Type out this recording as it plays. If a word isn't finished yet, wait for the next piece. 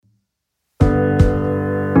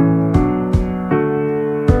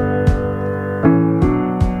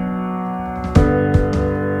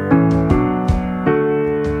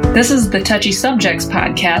This is the Touchy Subjects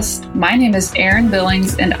podcast. My name is Erin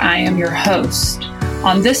Billings and I am your host.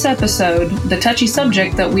 On this episode, the touchy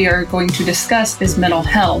subject that we are going to discuss is mental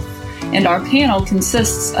health, and our panel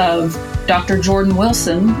consists of Dr. Jordan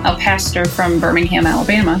Wilson, a pastor from Birmingham,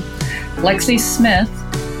 Alabama, Lexi Smith,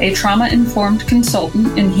 a trauma-informed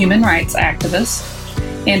consultant and human rights activist,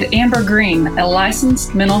 and Amber Green, a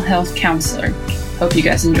licensed mental health counselor. Hope you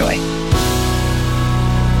guys enjoy.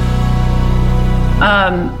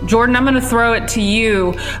 Jordan, I'm going to throw it to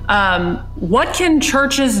you. What can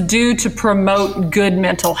churches do to promote good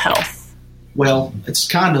mental health? Well, it's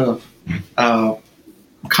kind of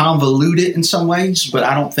convoluted in some ways, but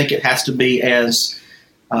I don't think it has to be as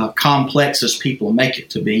complex as people make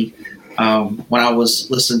it to be. When I was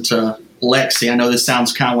listening to Lexi, I know this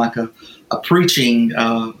sounds kind of like a preaching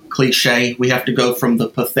cliche. We have to go from the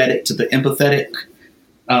pathetic to the empathetic.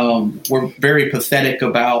 We're very pathetic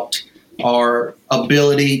about our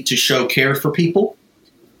ability to show care for people.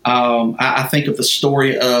 I think of the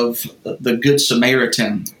story of the Good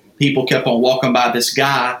Samaritan. People kept on walking by this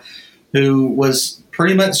guy who was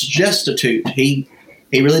pretty much destitute. He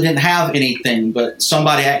really didn't have anything, but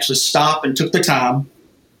somebody actually stopped and took the time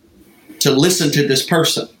to listen to this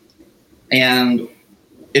person. And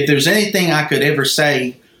if there's anything I could ever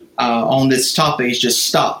say on this topic, is just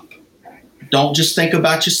stop. Don't just think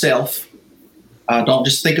about yourself. Don't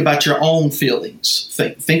just think about your own feelings.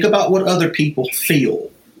 Think about what other people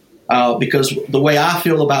feel, because the way I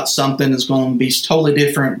feel about something is going to be totally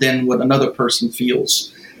different than what another person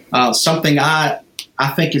feels. Something I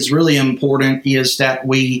think is really important is that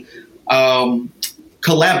we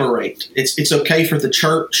collaborate. It's okay for the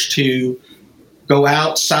church to go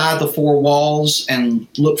outside the four walls and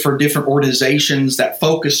look for different organizations that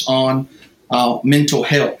focus on mental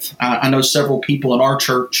health. I know several people in our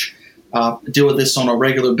church deal with this on a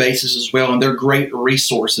regular basis as well, and they're great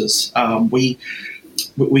resources. We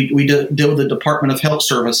deal with the Department of Health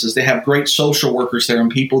Services. They have great social workers there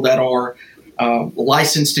and people that are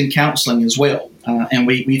licensed in counseling as well, and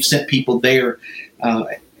we've sent people there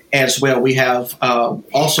as well. We have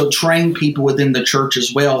also trained people within the church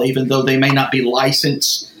as well, even though they may not be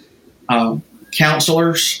licensed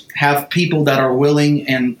counselors, have people that are willing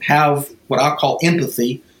and have what I call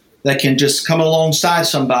empathy, that can just come alongside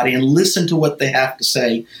somebody and listen to what they have to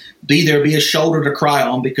say. Be there, be a shoulder to cry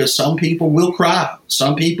on, because some people will cry.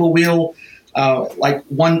 Some people will, like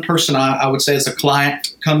one person I would say as a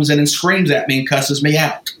client comes in and screams at me and cusses me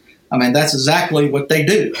out. I mean, that's exactly what they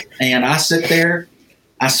do. And I sit there,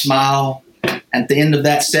 I smile. At the end of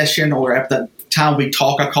that session, or at the time we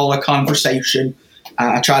talk, I call it a conversation.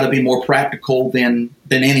 I try to be more practical than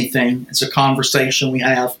anything. It's a conversation we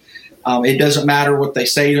have. It doesn't matter what they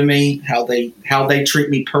say to me, how they treat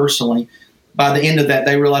me personally. By the end of that,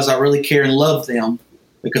 they realize I really care and love them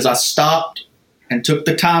because I stopped and took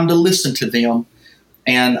the time to listen to them,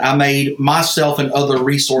 and I made myself and other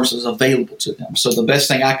resources available to them. So the best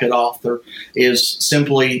thing I could offer is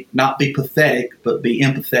simply not be pathetic, but be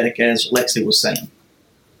empathetic, as Lexi was saying.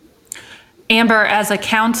 Amber, as a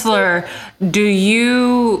counselor, do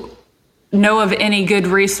you know of any good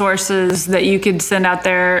resources that you could send out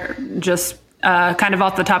there, just kind of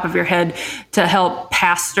off the top of your head, to help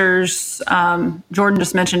pastors? Jordan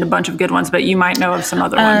just mentioned a bunch of good ones, but you might know of some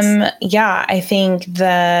other ones. Yeah, I think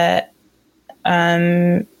the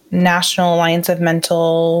National Alliance of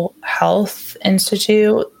Mental Health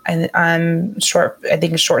Institute, I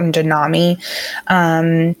think shortened to NAMI,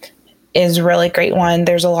 is a really great one.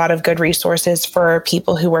 There's a lot of good resources for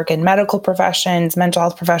people who work in medical professions, mental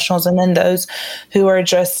health professionals, and then those who are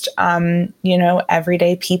just,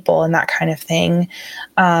 everyday people and that kind of thing.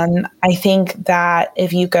 I think that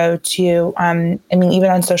if you go to, even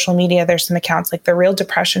on social media, there's some accounts like the Real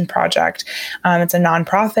Depression Project. It's a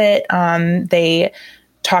nonprofit. They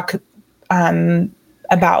talk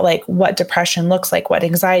about like what depression looks like, what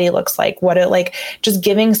anxiety looks like, just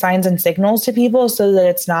giving signs and signals to people so that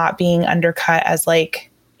it's not being undercut as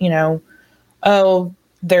like, oh,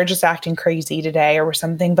 they're just acting crazy today or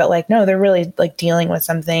something. But like, no, they're really like dealing with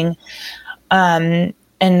something. And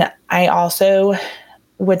I also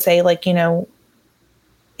would say like,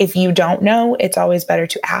 if you don't know, it's always better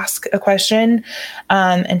to ask a question.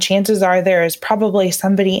 And chances are there is probably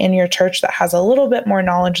somebody in your church that has a little bit more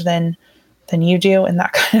knowledge than you do and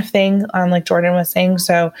that kind of thing, like Jordan was saying.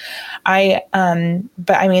 So I don't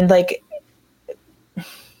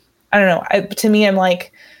know. To me, I'm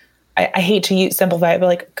like, I hate to simplify it, but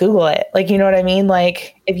like Google it. Like, you know what I mean?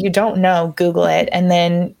 Like if you don't know, Google it. And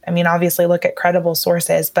then, obviously look at credible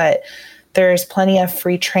sources, but there's plenty of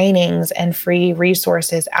free trainings and free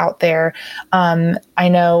resources out there. I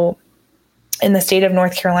know in the state of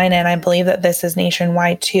North Carolina, and I believe that this is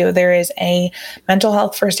nationwide too, there is a mental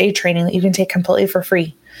health first aid training that you can take completely for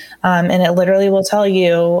free. And it literally will tell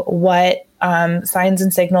you what signs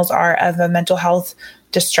and signals are of a mental health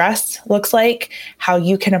distress looks like, how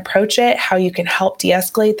you can approach it, how you can help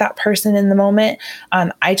de-escalate that person in the moment.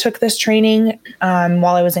 I took this training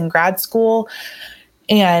while I was in grad school.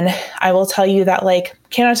 And I will tell you that, like,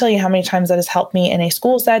 cannot tell you how many times that has helped me in a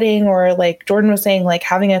school setting, or like Jordan was saying, like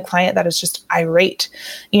having a client that is just irate,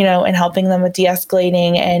 and helping them with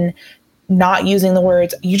de-escalating and not using the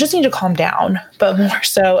words, you just need to calm down, but more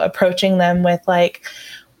so approaching them with like,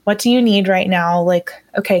 what do you need right now? Like,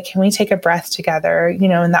 okay, can we take a breath together?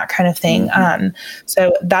 And that kind of thing.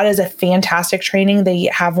 So that is a fantastic training. They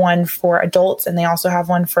have one for adults, and they also have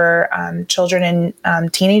one for children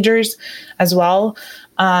and teenagers as well.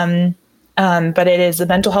 But it is a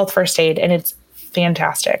mental health first aid, and it's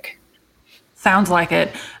fantastic. Sounds like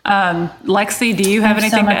it. Lexi, do you have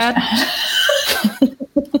anything to add?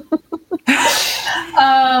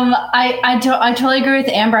 I totally agree with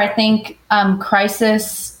Amber. I think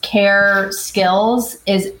crisis care skills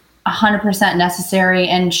is 100% necessary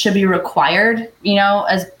and should be required,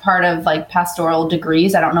 as part of like pastoral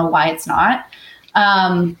degrees. I don't know why it's not,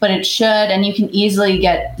 but it should. And you can easily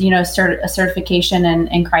get, a certification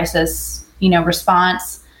in crisis,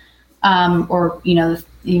 response, or,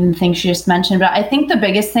 even things she just mentioned. But I think the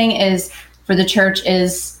biggest thing is for the church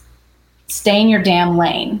is stay in your damn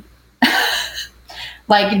lane.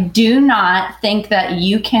 Like, do not think that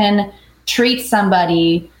you can treat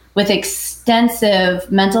somebody with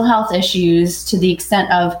extensive mental health issues to the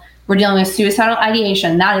extent of we're dealing with suicidal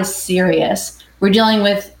ideation. That is serious. We're dealing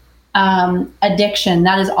with addiction.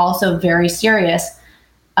 That is also very serious.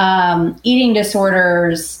 Eating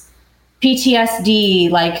disorders,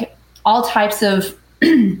 PTSD, like all types of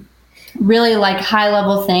really like high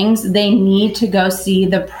level things. They need to go see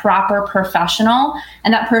the proper professional,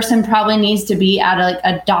 and that person probably needs to be at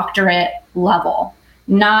a doctorate level,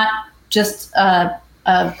 not just a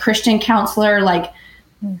Christian counselor. Like,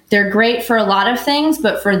 they're great for a lot of things,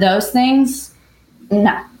 but for those things,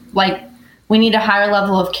 no. Like, we need a higher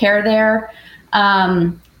level of care there.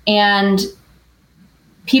 And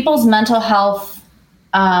people's mental health,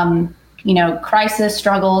 crisis,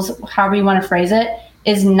 struggles, however you want to phrase it,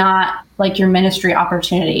 is not like your ministry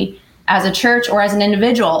opportunity as a church or as an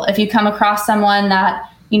individual. If you come across someone that,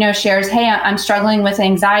 shares, hey, I'm struggling with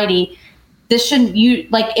anxiety, this shouldn't,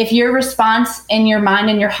 if your response in your mind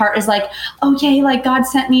and your heart is like, oh yay, like God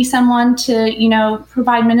sent me someone to,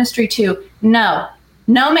 provide ministry to. No,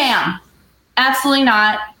 ma'am. Absolutely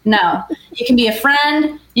not. No. You can be a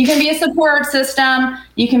friend. You can be a support system.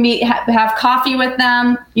 You can have coffee with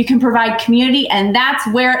them. You can provide community, and that's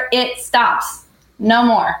where it stops. No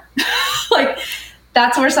more. Like,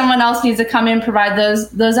 that's where someone else needs to come in and provide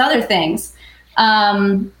those other things.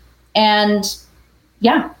 And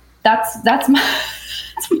yeah, that's my.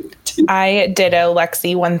 I ditto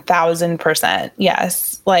Lexi 1000%.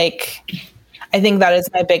 Yes. Like, I think that is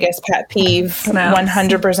my biggest pet peeve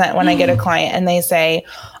 100% when I get a client and they say,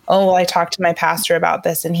 oh, well, I talked to my pastor about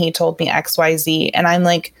this and he told me XYZ. And I'm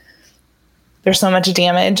like, there's so much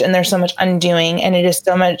damage and there's so much undoing, and it is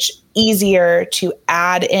so much easier to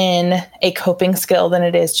add in a coping skill than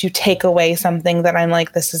it is to take away something that I'm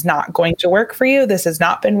like, this is not going to work for you. This has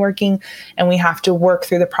not been working, and we have to work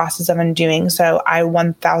through the process of undoing. So I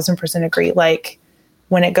 1000% agree. Like,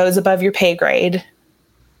 when it goes above your pay grade,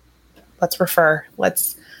 let's refer.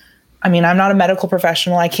 I'm not a medical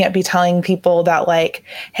professional. I can't be telling people that like,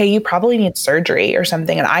 hey, you probably need surgery or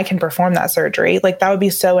something, and I can perform that surgery. Like, that would be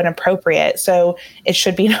so inappropriate. So it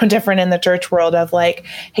should be no different in the church world of like,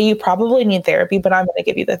 hey, you probably need therapy, but I'm going to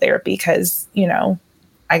give you the therapy because,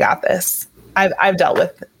 I got this. I've dealt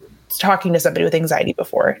with talking to somebody with anxiety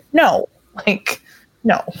before. No.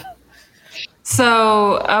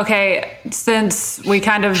 So, okay, since we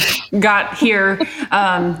kind of got here,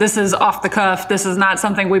 this is off the cuff. This is not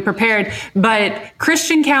something we prepared, but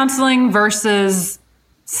Christian counseling versus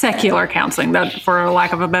secular counseling, that, for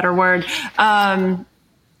lack of a better word.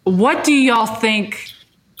 What do y'all think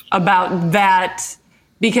about that?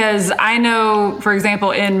 Because I know, for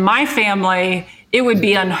example, in my family, it would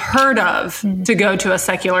be unheard of to go to a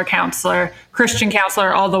secular counselor, Christian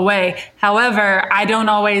counselor all the way. However, I don't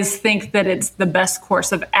always think that it's the best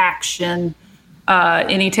course of action.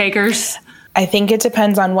 Any takers? I think it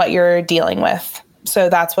depends on what you're dealing with. So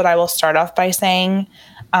that's what I will start off by saying,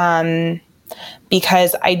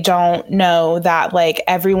 because I don't know that like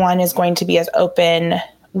everyone is going to be as open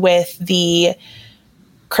with the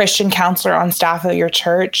Christian counselor on staff of your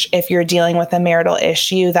church if you're dealing with a marital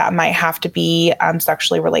issue that might have to be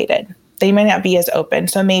sexually related. they may not be as open.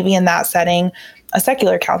 So maybe in that setting, a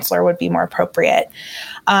secular counselor would be more appropriate.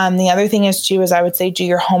 The other thing is too, is I would say do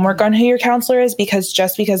your homework on who your counselor is, because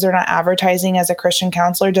just because they're not advertising as a Christian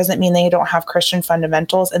counselor doesn't mean they don't have Christian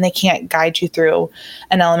fundamentals and they can't guide you through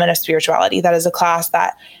an element of spirituality. That is a class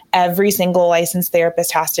that every single licensed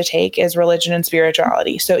therapist has to take, is religion and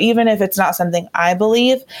spirituality. So even if it's not something I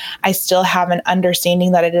believe, I still have an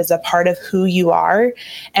understanding that it is a part of who you are.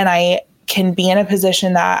 And I can be in a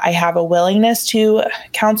position that I have a willingness to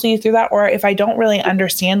counsel you through that. Or if I don't really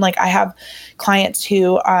understand, like I have clients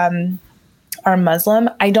who are Muslim,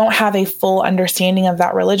 I don't have a full understanding of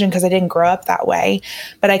that religion because I didn't grow up that way,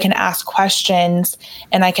 but I can ask questions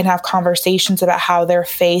and I can have conversations about how their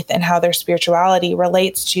faith and how their spirituality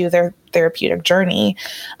relates to their therapeutic journey.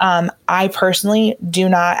 I personally do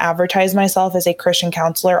not advertise myself as a Christian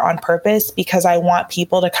counselor on purpose, because I want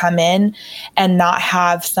people to come in and not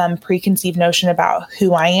have some preconceived notion about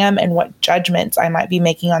who I am and what judgments I might be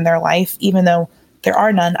making on their life, even though there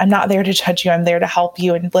are none. I'm not there to judge you. I'm there to help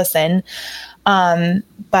you and listen.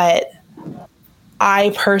 But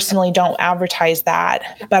I personally don't advertise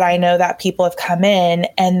that, but I know that people have come in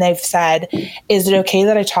and they've said, is it okay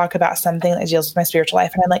that I talk about something that deals with my spiritual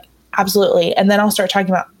life? And I'm like, absolutely. And then I'll start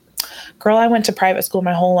talking about, girl, I went to private school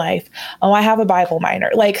my whole life. Oh, I have a Bible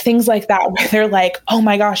minor, like things like that, where they're like, oh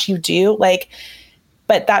my gosh, you do? Like,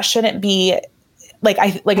 but that shouldn't be like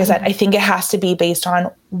I said, I think it has to be based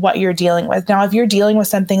on what you're dealing with. Now, if you're dealing with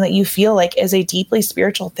something that you feel like is a deeply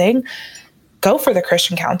spiritual thing, go for the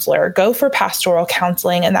Christian counselor, go for pastoral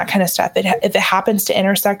counseling and that kind of stuff. If it happens to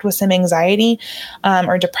intersect with some anxiety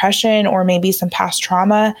or depression or maybe some past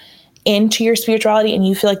trauma into your spirituality, and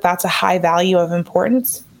you feel like that's a high value of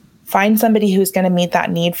importance, find somebody who's going to meet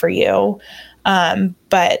that need for you.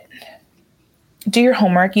 But do your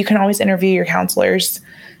homework. You can always interview your counselors,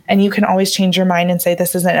 and you can always change your mind and say,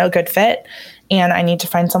 this isn't a good fit, and I need to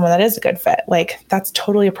find someone that is a good fit. Like, that's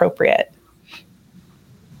totally appropriate.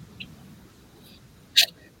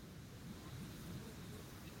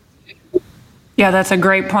 Yeah, that's a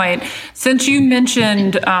great point. Since you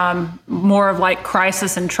mentioned more of like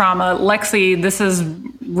crisis and trauma, Lexi, this is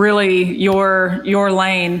really your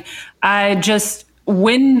lane.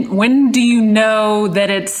 When do you know that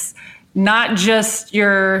it's not just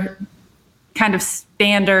your kind of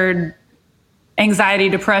standard anxiety,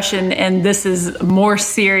 depression, and this is more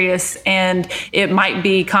serious and it might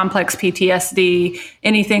be complex PTSD,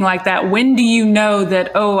 anything like that? When do you know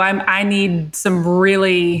that, I need some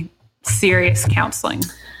really serious counseling?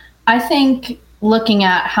 I think looking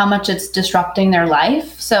at how much it's disrupting their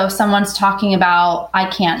life. So if someone's talking about, I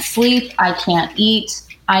can't sleep, I can't eat,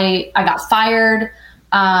 I got fired,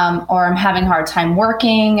 or I'm having a hard time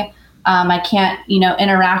working, I can't,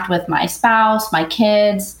 interact with my spouse, my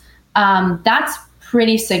kids, that's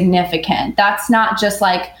pretty significant. That's not just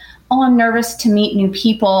like, oh, I'm nervous to meet new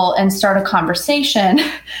people and start a conversation.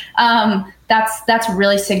 That's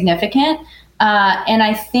really significant. And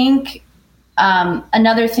I think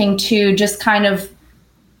another thing too, just kind of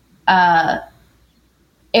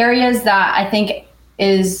areas that I think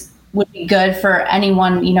would be good for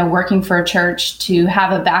anyone, working for a church to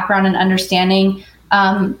have a background and understanding.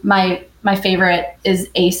 My favorite is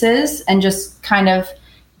ACEs, and just kind of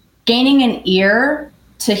gaining an ear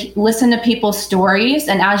to listen to people's stories.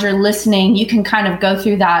 And as you're listening, you can kind of go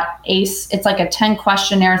through that ACE. It's like a 10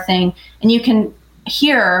 questionnaire thing. And you can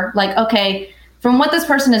hear like, okay, from what this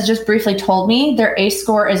person has just briefly told me, their ACE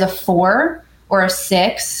score is a 4 or a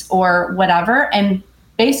 6 or whatever. And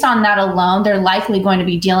based on that alone, they're likely going to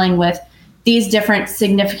be dealing with these different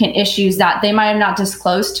significant issues that they might have not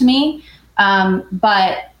disclosed to me.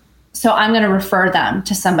 But so I'm going to refer them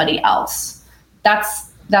to somebody else.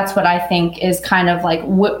 That's what I think is kind of like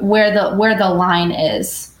where the line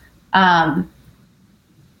is. Yeah.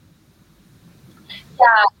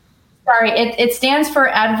 Sorry, it stands for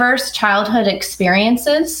Adverse Childhood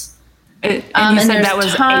Experiences. And you and said there's that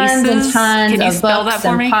was tons ACEs? and tons Can you of spell books that for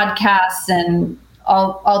and me? podcasts and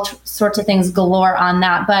all sorts of things galore on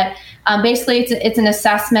that. But basically, it's an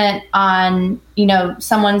assessment on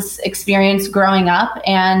someone's experience growing up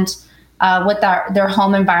and what their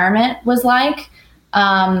home environment was like.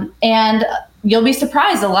 And you'll be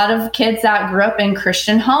surprised. A lot of kids that grew up in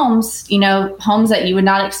Christian homes, homes that you would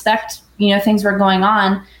not expect, things were going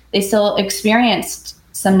on, they still experienced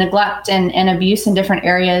some neglect and abuse in different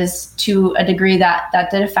areas to a degree that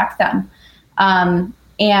did affect them.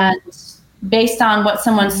 And based on what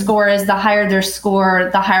someone's score is, the higher their score,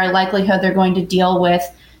 the higher likelihood they're going to deal with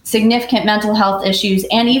significant mental health issues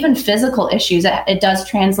and even physical issues. It does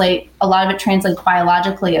translate, a lot of it translates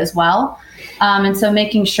biologically as well. And so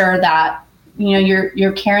making sure that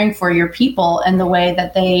you're caring for your people and the way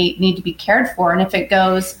that they need to be cared for. And if it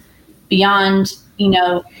goes beyond,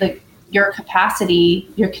 your capacity,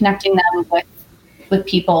 you're connecting them with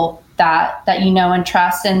people that and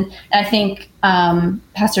trust. And I think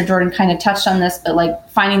Pastor Jordan kind of touched on this, but like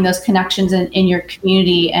finding those connections in your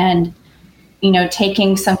community and,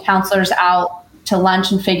 taking some counselors out to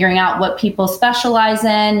lunch and figuring out what people specialize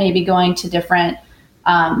in, maybe going to different,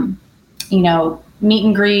 meet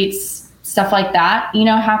and greets, stuff like that,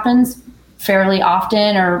 happens fairly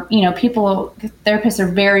often. Or, therapists are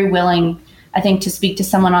very willing, I think, to speak to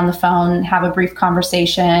someone on the phone, have a brief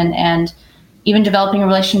conversation, and even developing a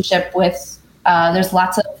relationship with, there's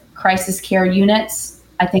lots of crisis care units,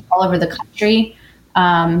 I think, all over the country,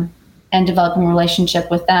 and developing a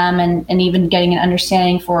relationship with them and even getting an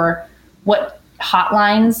understanding for what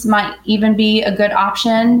hotlines might even be a good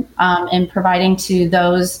option, and providing to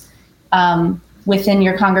those within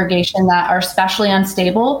your congregation that are especially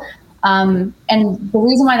unstable. And the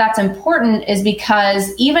reason why that's important is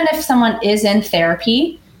because even if someone is in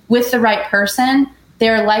therapy with the right person,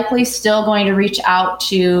 they're likely still going to reach out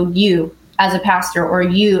to you as a pastor, or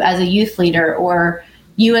you as a youth leader, or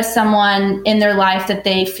you as someone in their life that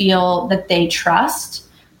they feel that they trust,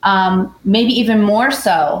 maybe even more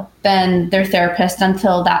so than their therapist,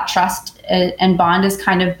 until that trust and bond is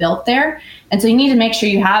kind of built there. And so you need to make sure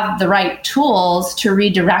you have the right tools to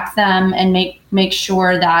redirect them and make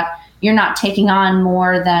sure that you're not taking on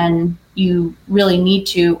more than you really need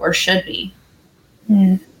to or should be.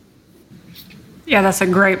 Mm. Yeah, that's a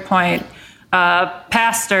great point.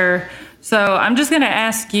 Pastor, so I'm just going to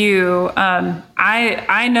ask you,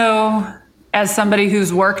 I know, as somebody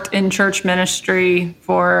who's worked in church ministry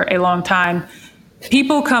for a long time,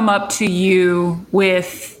 people come up to you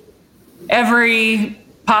with every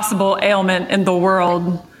possible ailment in the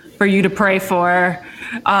world for you to pray for.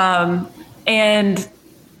 And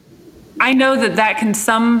I know that can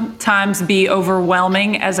sometimes be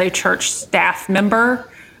overwhelming as a church staff member.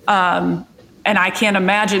 And I can't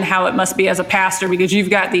imagine how it must be as a pastor, because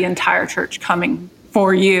you've got the entire church coming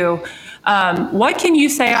for you. What can you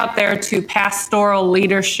say out there to pastoral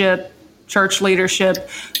leadership, church leadership,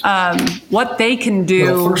 what they can do,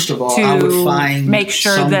 well, first of all, to I would find make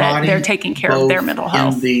sure that they're taking care of their mental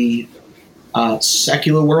health? In the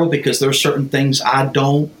secular world, because there are certain things I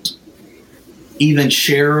don't even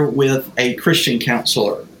share with a Christian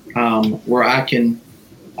counselor, where I can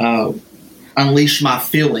unleash my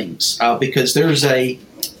feelings, because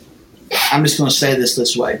I'm just going to say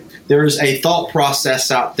this way. There's a thought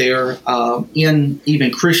process out there in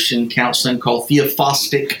even Christian counseling called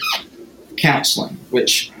theophostic counseling,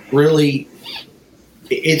 which really,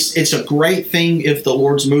 it's a great thing if the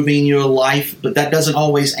Lord's moving in your life, but that doesn't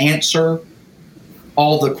always answer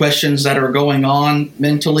all the questions that are going on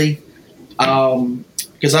mentally.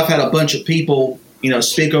 Because I've had a bunch of people,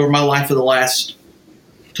 speak over my life for the last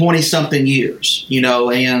 20-something years,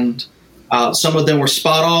 and some of them were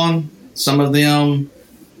spot on. Some of them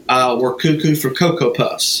were cuckoo for Cocoa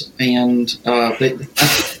Puffs, and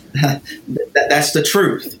that's the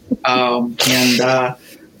truth. And I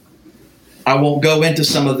won't go into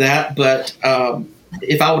some of that, but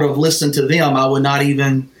if I would have listened to them, I would not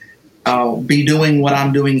even be doing what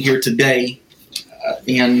I'm doing here today,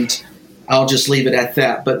 and I'll just leave it at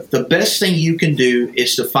that. But the best thing you can do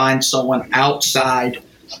is to find someone outside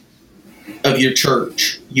of your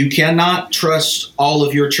church. You cannot trust all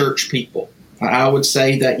of your church people. I would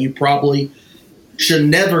say that you probably should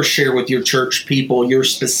never share with your church people your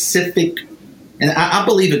specific, and I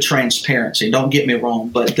believe in transparency, don't get me wrong,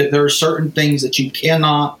 but there are certain things that you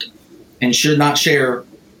cannot and should not share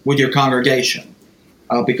with your congregation,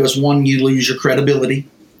 because one, you lose your credibility,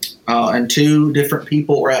 and two, different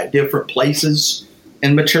people are at different places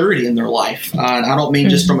and maturity in their life. And I don't mean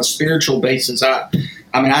just from a spiritual basis. I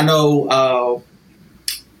know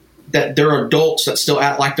that there are adults that still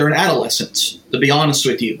act like they're in adolescence, to be honest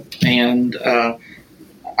with you. And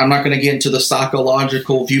I'm not going to get into the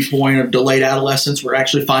psychological viewpoint of delayed adolescence. We're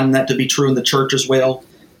actually finding that to be true in the church as well.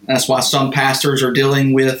 And that's why some pastors are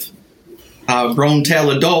dealing with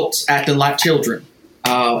grown-tail adults acting like children.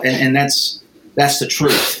 And that's the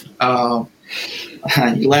truth.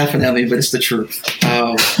 You're laughing at me, but it's the truth.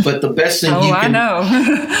 But the best thing you can... I know.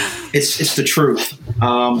 it's the truth.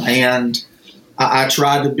 And I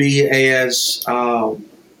try to be as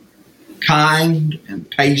kind and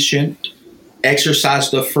patient,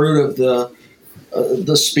 exercise the fruit of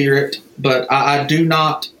the Spirit, but I do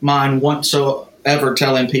not mind whatsoever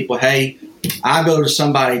telling people, hey, I go to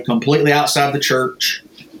somebody completely outside the church.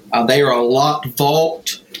 They are a locked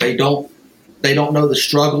vault. They don't They don't know the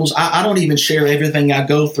struggles. I don't even share everything I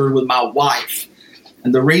go through with my wife.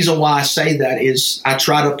 And the reason why I say that is I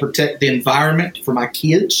try to protect the environment for my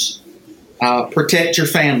kids, protect your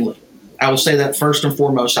family. I would say that first and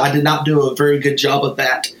foremost. I did not do a very good job of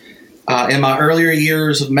that. In my earlier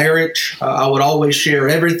years of marriage, I would always share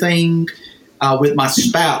everything with my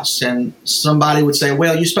spouse. And somebody would say,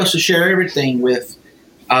 well, you're supposed to share everything with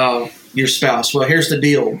your spouse. Well, here's the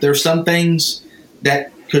deal. There's some things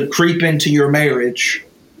that could creep into your marriage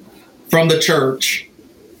from the church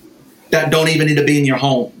that don't even need to be in your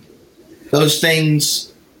home. Those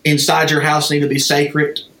things inside your house need to be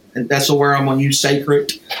sacred, and that's where I'm going to use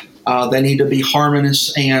sacred. They need to be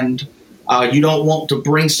harmonious, and you don't want to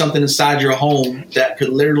bring something inside your home that could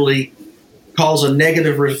literally cause a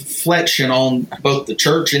negative reflection on both the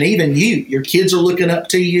church and even you. Your kids are looking up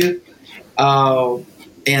to you,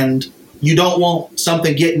 and you don't want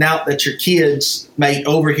something getting out that your kids may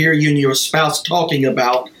overhear you and your spouse talking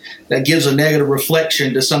about that gives a negative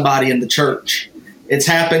reflection to somebody in the church. It's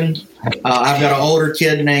happened. I've got an older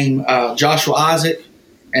kid named Joshua Isaac,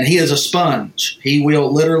 and he is a sponge. He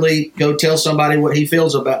will literally go tell somebody what he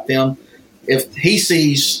feels about them. If he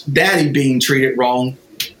sees daddy being treated wrong,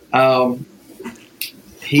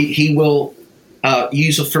 he will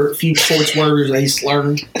use a few sports words that he's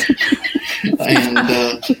learned. And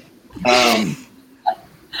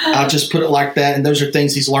I'll just put it like that. And those are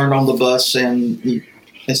things he's learned on the bus, and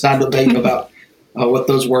it's not a debate about what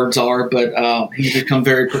those words are, but he's become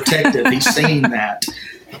very protective. He's seen that.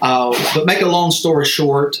 But make a long story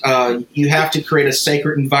short, you have to create a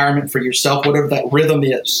sacred environment for yourself, whatever that rhythm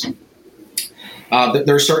is.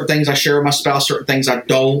 There are certain things I share with my spouse, certain things I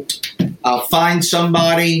don't. Find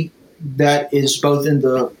somebody that is both in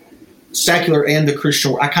the secular and the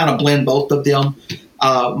Christian. I kind of blend both of them.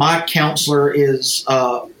 My counselor is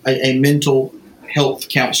a mental health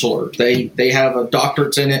counselor. They have a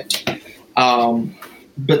doctorate in it,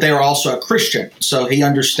 but they are also a Christian. So he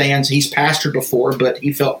understands. He's pastored before, but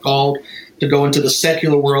he felt called to go into the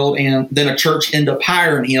secular world, and then a church ended up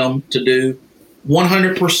hiring him to do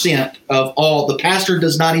 100% of all. The pastor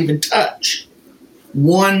does not even touch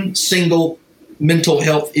one single mental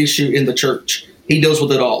health issue in the church. He deals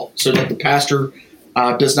with it all, so that the pastor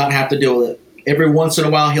does not have to deal with it. Every once in a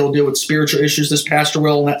while, he'll deal with spiritual issues, this pastor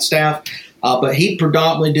will, and that staff. But he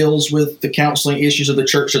predominantly deals with the counseling issues of the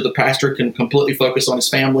church, so the pastor can completely focus on his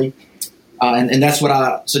family. And that's what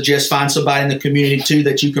I suggest. Find somebody in the community, too,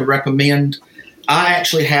 that you can recommend. I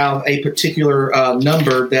actually have a particular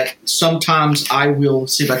number that sometimes I will,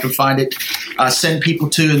 see if I can find it, send people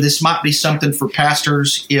to. And this might be something for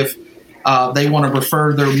pastors if they want to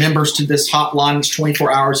refer their members to this hotline. It's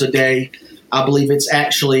 24 hours a day. I believe it's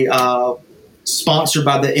actually sponsored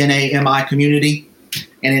by the NAMI community.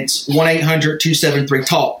 And it's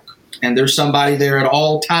 1-800-273-TALK. And there's somebody there at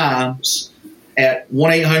all times at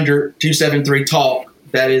 1-800-273-TALK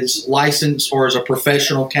that is licensed or is a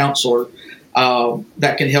professional counselor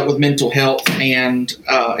that can help with mental health. And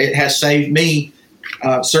it has saved me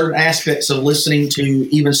certain aspects of listening to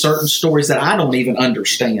even certain stories that I don't even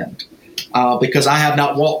understand because I have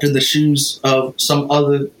not walked in the shoes of some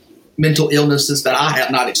other mental illnesses that I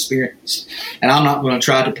have not experienced. And I'm not going to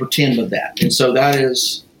try to pretend with that. And so that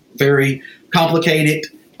is very complicated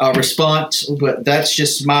response, but that's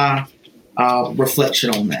just my reflection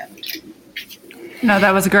on that. No,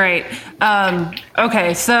 that was great.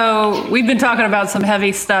 Okay, so we've been talking about some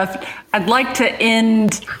heavy stuff. I'd like to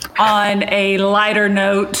end on a lighter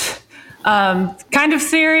note, kind of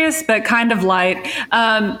serious, but kind of light.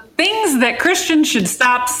 Things that Christians should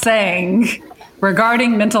stop saying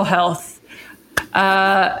regarding mental health.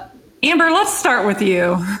 Amber, let's start with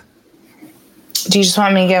you. Do you just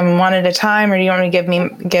want me to give them one at a time, or do you want me to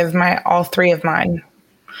give my all three of mine?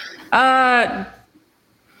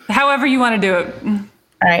 However you want to do it.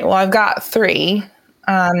 All right. Well, I've got three.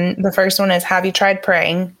 The first one is, have you tried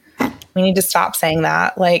praying? We need to stop saying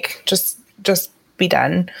that. Like, just be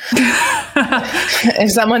done.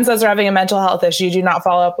 If someone says they're having a mental health issue, do not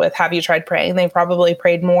follow up with, have you tried praying? They probably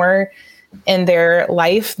prayed more in their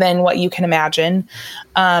life than what you can imagine.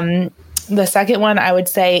 The second one I would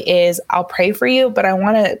say is, I'll pray for you, but I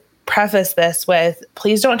want to preface this with,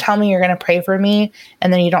 please don't tell me you're going to pray for me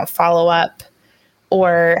and then you don't follow up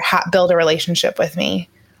or build a relationship with me.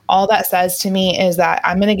 All that says to me is that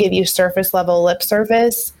I'm going to give you surface level lip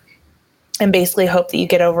service and basically hope that you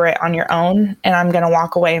get over it on your own. And I'm going to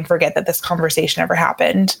walk away and forget that this conversation ever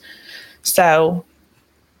happened. So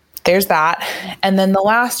there's that. And then the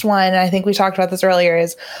last one, I think we talked about this earlier,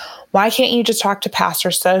 is why can't you just talk to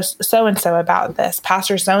Pastor so-and-so about this?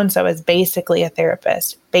 Pastor so-and-so is basically a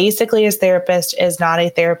therapist. Basically, his therapist is not a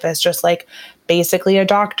therapist, just like basically a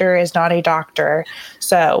doctor is not a doctor.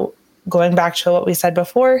 So going back to what we said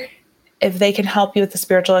before, if they can help you with the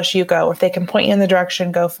spiritual issue, go. If they can point you in the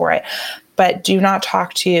direction, go for it. But do not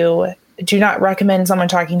recommend someone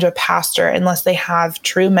talking to a pastor unless they have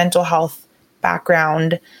true mental health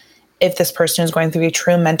background, if this person is going through a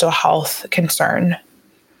true mental health concern.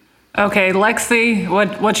 Okay, Lexi,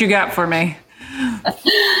 what you got for me?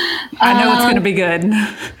 I know it's going to be good.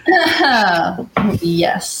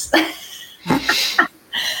 Yes.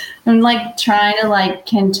 I'm like trying to like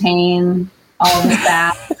contain all the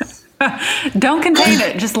bad. Don't contain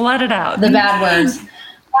it. Just let it out. The bad words.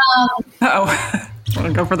 I want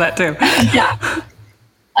to go for that too. Yeah.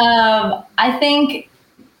 I think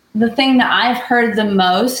the thing that I've heard the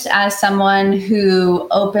most as someone who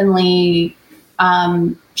openly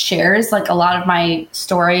shares like a lot of my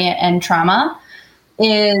story and trauma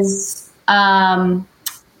is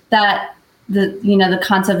that the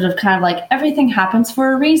concept of kind of like everything happens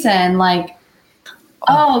for a reason. Like,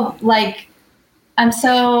 oh, like I'm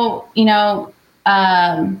so,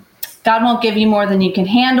 God won't give you more than you can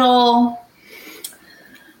handle,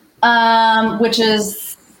 which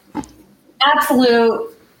is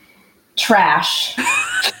absolute trash.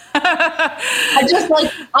 I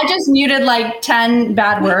just muted like 10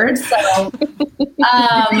 bad words. So,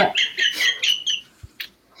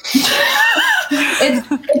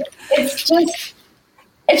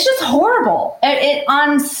 it's just horrible. It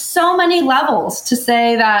on so many levels to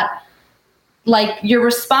say that like your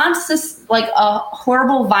response to like a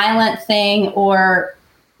horrible, violent thing or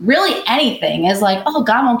really anything is like, oh,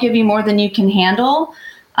 God won't give you more than you can handle,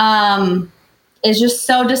 is just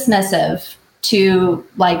so dismissive to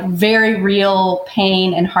like very real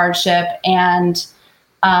pain and hardship. And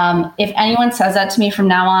if anyone says that to me from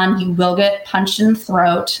now on, you will get punched in the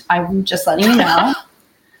throat. I'm just letting you know.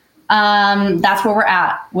 That's where we're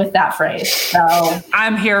at with that phrase. So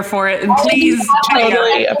I'm here for it. And please,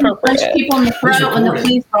 totally appropriate. Punch people in the throat when the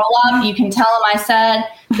police roll up. You can tell them I said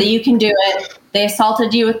that you can do it. They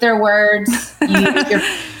assaulted you with their words.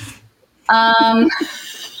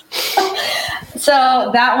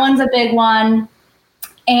 So that one's a big one.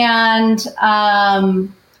 And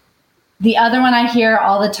the other one I hear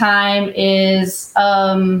all the time is,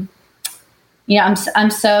 I'm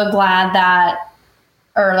so glad that,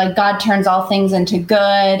 or like God turns all things into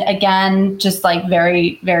good. Again, just like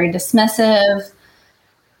very, very dismissive.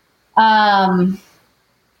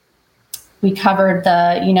 We covered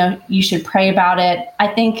you should pray about it. I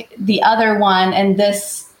think the other one, and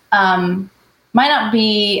this might not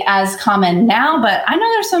be as common now, but I know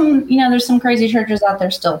there's some crazy churches out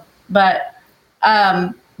there still, but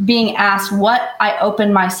being asked what I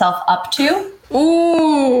opened myself up to.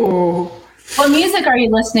 Ooh. What music are you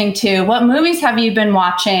listening to? What movies have you been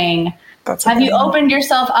watching? Have you opened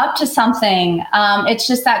yourself up to something? It's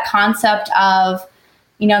just that concept of,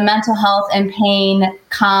 mental health and pain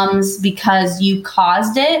comes because you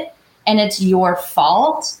caused it and it's your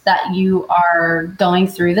fault that you are going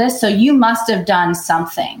through this. So you must have done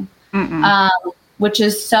something, which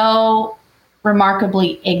is so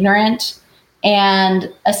remarkably ignorant.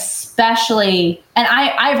 And especially, and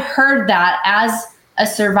I've heard that as a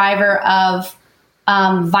survivor of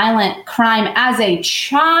violent crime as a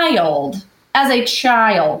child.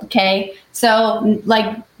 Okay. So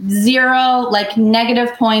like 0, like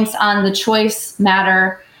negative points on the choice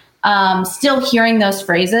matter. Still hearing those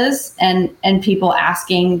phrases and people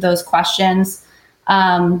asking those questions.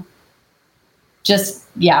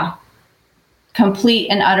 Complete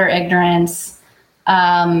and utter ignorance.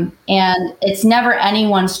 And it's never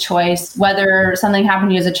anyone's choice, whether something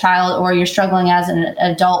happened to you as a child or you're struggling as an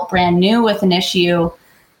adult brand new with an issue.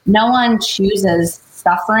 No one chooses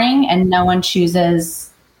suffering and no one chooses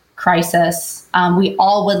crisis. We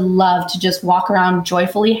all would love to just walk around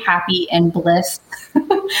joyfully happy and bliss,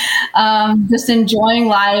 just enjoying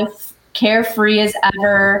life, carefree as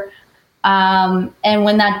ever. And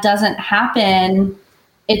when that doesn't happen,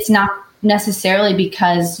 it's not necessarily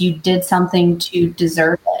because you did something to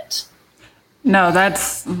deserve it. No,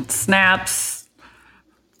 that's snaps.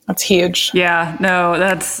 That's huge. Yeah, no,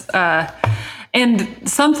 that's, and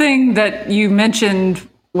something that you mentioned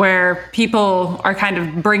where people are kind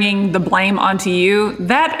of bringing the blame onto you,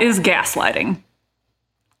 that is gaslighting.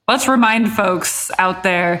 Let's remind folks out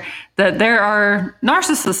there that there are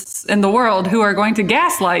narcissists in the world who are going to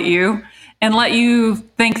gaslight you and let you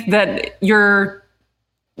think that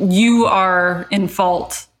you are in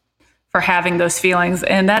fault for having those feelings.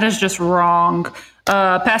 And that is just wrong.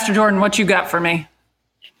 Pastor Jordan, what you got for me?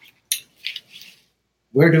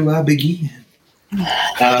 where do I begin?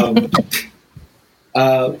 I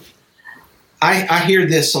hear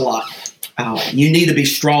this a lot. You need to be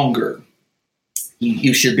stronger.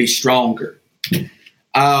 You should be stronger.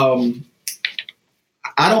 I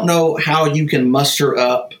don't know how you can muster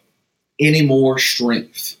up any more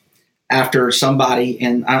strength after somebody,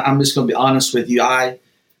 and I'm just going to be honest with you.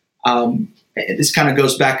 This kind of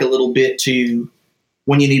goes back a little bit to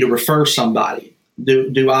when you need to refer somebody.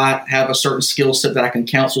 Do I have a certain skill set that I can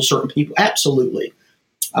counsel certain people? Absolutely.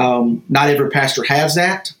 Not every pastor has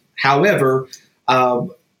that. However,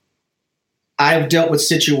 I've dealt with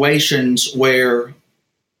situations where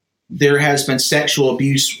there has been sexual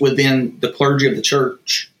abuse within the clergy of the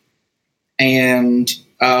church, and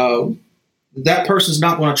that person's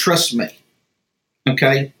not going to trust me.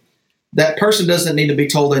 Okay? That person doesn't need to be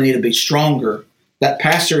told they need to be stronger. That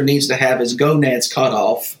pastor needs to have his gonads cut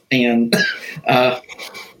off and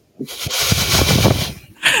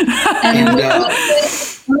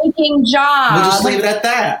making job. We'll just leave it at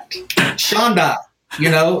that. Shonda,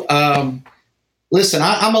 listen,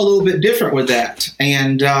 I'm a little bit different with that.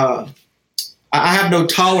 And I have no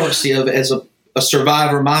tolerance of it as a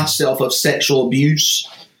survivor myself of sexual abuse.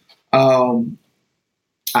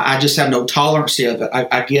 I just have no tolerance of it.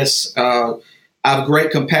 I guess I have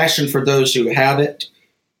great compassion for those who have it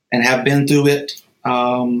and have been through it.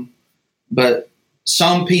 But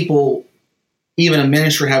some people, even in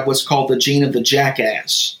ministry, have what's called the gene of the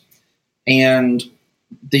jackass. And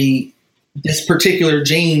this particular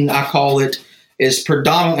gene, I call it, is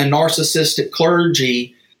predominantly narcissistic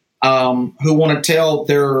clergy who want to tell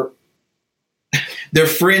their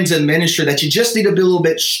friends in ministry that you just need to be a little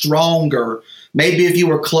bit stronger. Maybe if you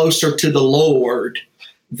were closer to the Lord,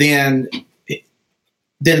 then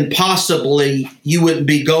possibly you wouldn't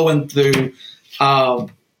be going through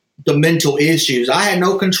the mental issues. I had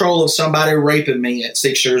no control of somebody raping me at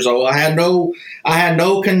 6 years old. I had no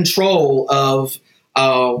control of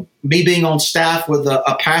me being on staff with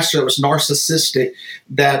a pastor that was narcissistic,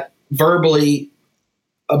 that verbally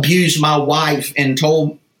abused my wife and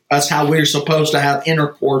told us how we were supposed to have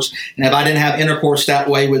intercourse. And if I didn't have intercourse that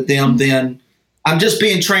way with them, then I'm just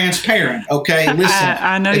being transparent. Okay, listen.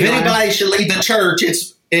 I know if anybody should leave the church,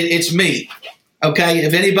 it's me. Okay,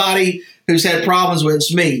 if anybody who's had problems with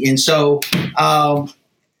it's me. And so, and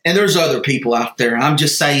there's other people out there. I'm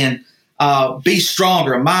just saying, be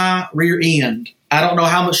stronger. My rear end. I don't know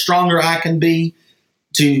how much stronger I can be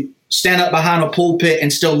to stand up behind a pulpit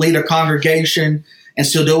and still lead a congregation and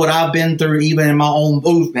still do what I've been through, even in my own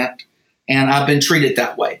movement. And I've been treated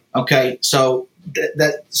that way. Okay, so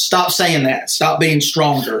stop saying that. Stop being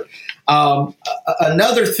stronger.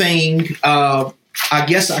 Another thing I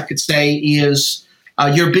guess I could say is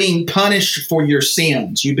you're being punished for your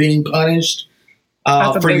sins. You're being punished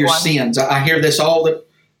for your sins. I hear this all that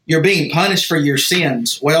you're being punished for your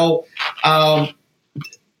sins. Well,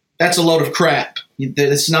 that's a load of crap.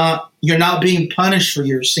 It's not. You're not being punished for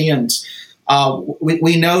your sins.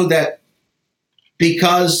 We know that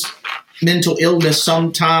because mental illness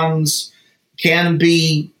sometimes can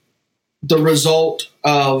be the result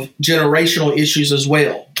of generational issues as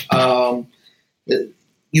well.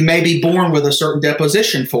 You may be born with a certain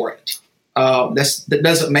deposition for it. That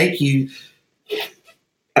doesn't make you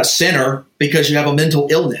a sinner because you have a mental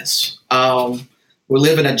illness. We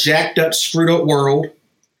live in a jacked up, screwed up world.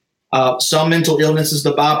 Some mental illness is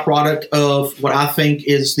the byproduct of what I think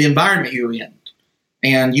is the environment you're in.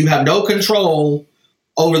 And you have no control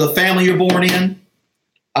over the family you're born in.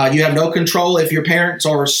 You have no control if your parents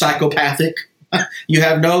are psychopathic. You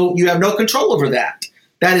have no control over that.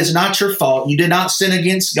 That is not your fault. You did not sin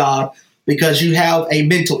against God because you have a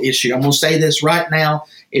mental issue. I'm going to say this right now.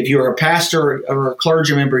 If you're a pastor or a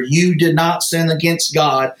clergy member, you did not sin against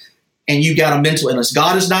God and you got a mental illness.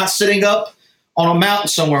 God is not sitting up on a mountain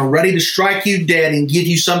somewhere ready to strike you dead and give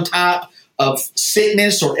you some type of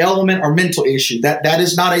sickness or element or mental issue. That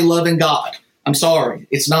is not a loving God. I'm sorry.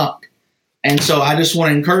 It's not. And so I just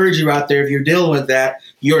want to encourage you out there, if you're dealing with that,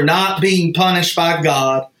 you're not being punished by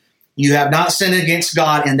God. You have not sinned against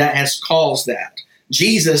God, and that has caused that.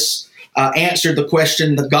 Jesus answered the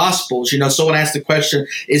question in the Gospels. Someone asked the question,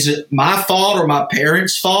 is it my fault or my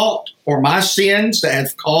parents' fault or my sins that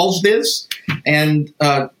have caused this? And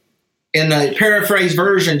in a paraphrased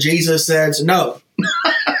version, Jesus says, no.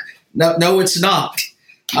 No, it's not.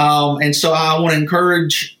 And so I want to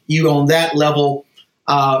encourage you on that level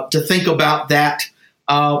to think about that.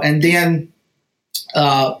 And then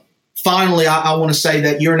finally, I want to say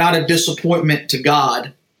that you're not a disappointment to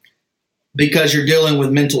God because you're dealing with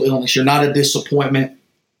mental illness. You're not a disappointment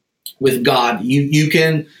with God. You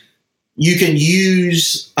can You can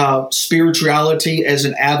use spirituality as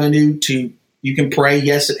an avenue you can pray.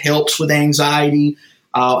 Yes, it helps with anxiety.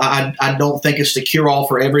 I don't think it's the cure-all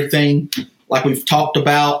for everything, like we've talked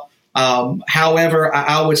about. However,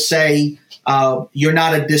 I would say you're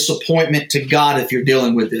not a disappointment to God if you're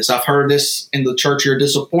dealing with this. I've heard this in the church, you're a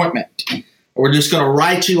disappointment. We're just going to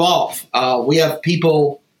write you off. We have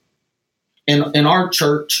people in our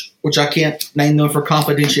church, which I can't name them for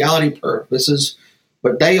confidentiality purposes,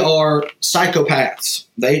 but they are psychopaths.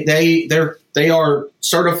 They are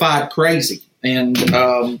certified crazy, and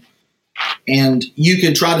you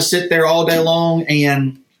can try to sit there all day long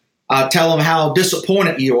and tell them how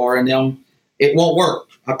disappointed you are in them. It won't work.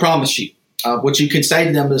 I promise you. What you can say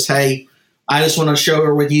to them is, "Hey, I just want to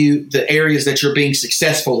share with you the areas that you're being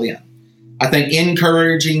successful in." I think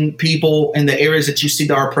encouraging people in the areas that you see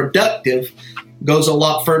that are productive goes a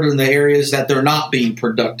lot further than the areas that they're not being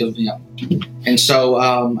productive in. And so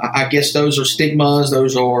I guess those are stigmas.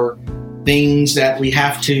 Those are things that we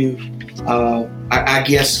have to, I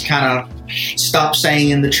guess, kind of stop saying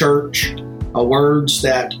in the church, words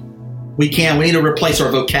that we need to replace our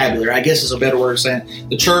vocabulary, I guess is a better word of saying.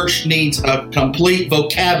 The church needs a complete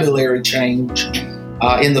vocabulary change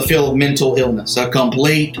in the field of mental illness, a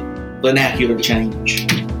complete vernacular change.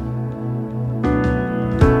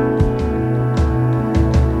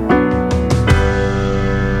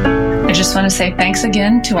 I just want to say thanks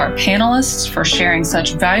again to our panelists for sharing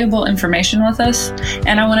such valuable information with us.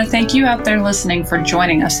 And I want to thank you out there listening for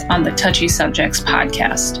joining us on the Touchy Subjects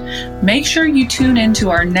podcast. Make sure you tune into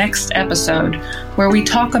our next episode where we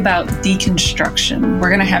talk about deconstruction. We're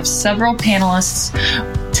going to have several panelists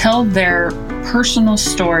tell their personal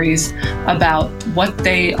stories about what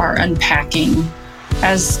they are unpacking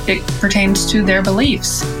as it pertains to their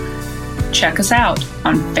beliefs. Check us out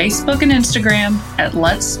on Facebook and Instagram at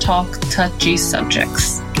Let's Talk Touchy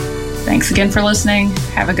Subjects. Thanks again for listening.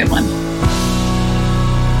 Have a good one.